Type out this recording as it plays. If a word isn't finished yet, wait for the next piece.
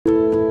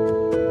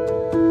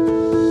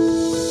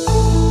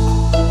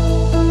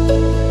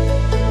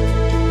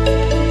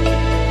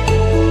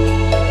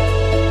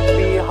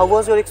how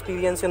was your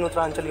experience in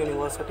Uttaranchal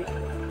University?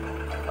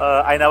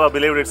 I never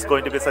believed it's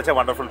going to be such a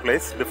wonderful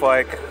place before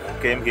I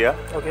came here.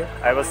 Okay.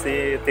 I was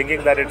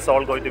thinking that it's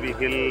all going to be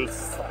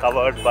hills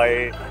covered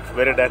by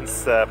very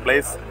dense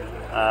place.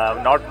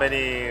 Not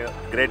many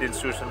great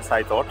institutions,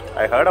 I thought.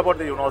 I heard about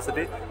the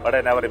university, but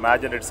I never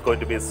imagined it's going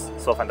to be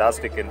so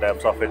fantastic in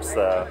terms of its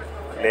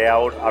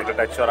layout,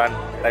 architecture and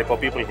type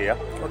of people here.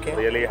 Okay.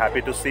 Really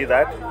happy to see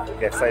that.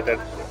 Excited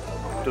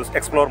to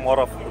explore more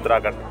of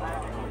Uttarakhand.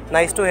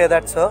 Nice to hear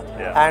that, sir.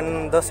 Yeah.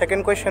 And the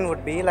second question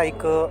would be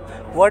like,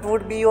 what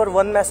would be your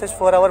one message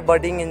for our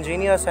budding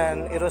engineers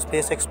and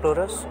aerospace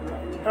explorers?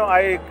 No,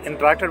 I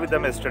interacted with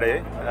them yesterday.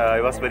 I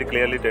was very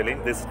clearly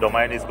telling this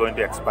domain is going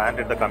to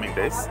expand in the coming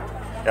days.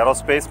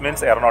 Aerospace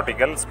means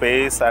aeronautical,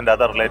 space and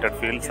other related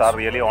fields are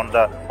really on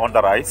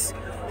the rise,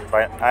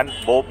 right? And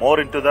more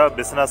into the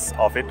business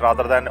of it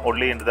rather than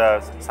only into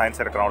the science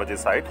and technology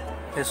side.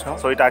 Yes, sir.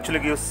 So it actually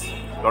gives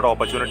a lot of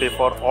opportunity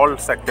for all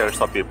sectors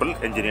of people,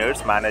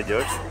 engineers,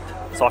 managers,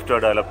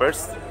 software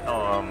developers,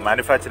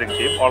 manufacturing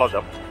team, all of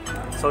them.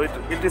 So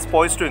it is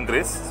poised to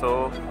increase.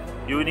 So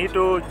you need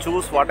to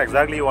choose what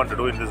exactly you want to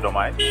do in this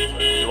domain.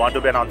 You want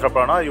to be an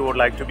entrepreneur, you would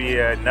like to be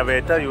an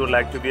innovator, you would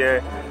like to be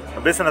a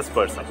business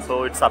person.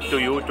 So it's up to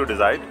you to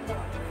decide.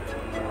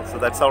 So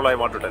that's all I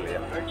want to tell you.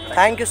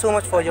 Thank you so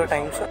much for your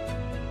time, sir.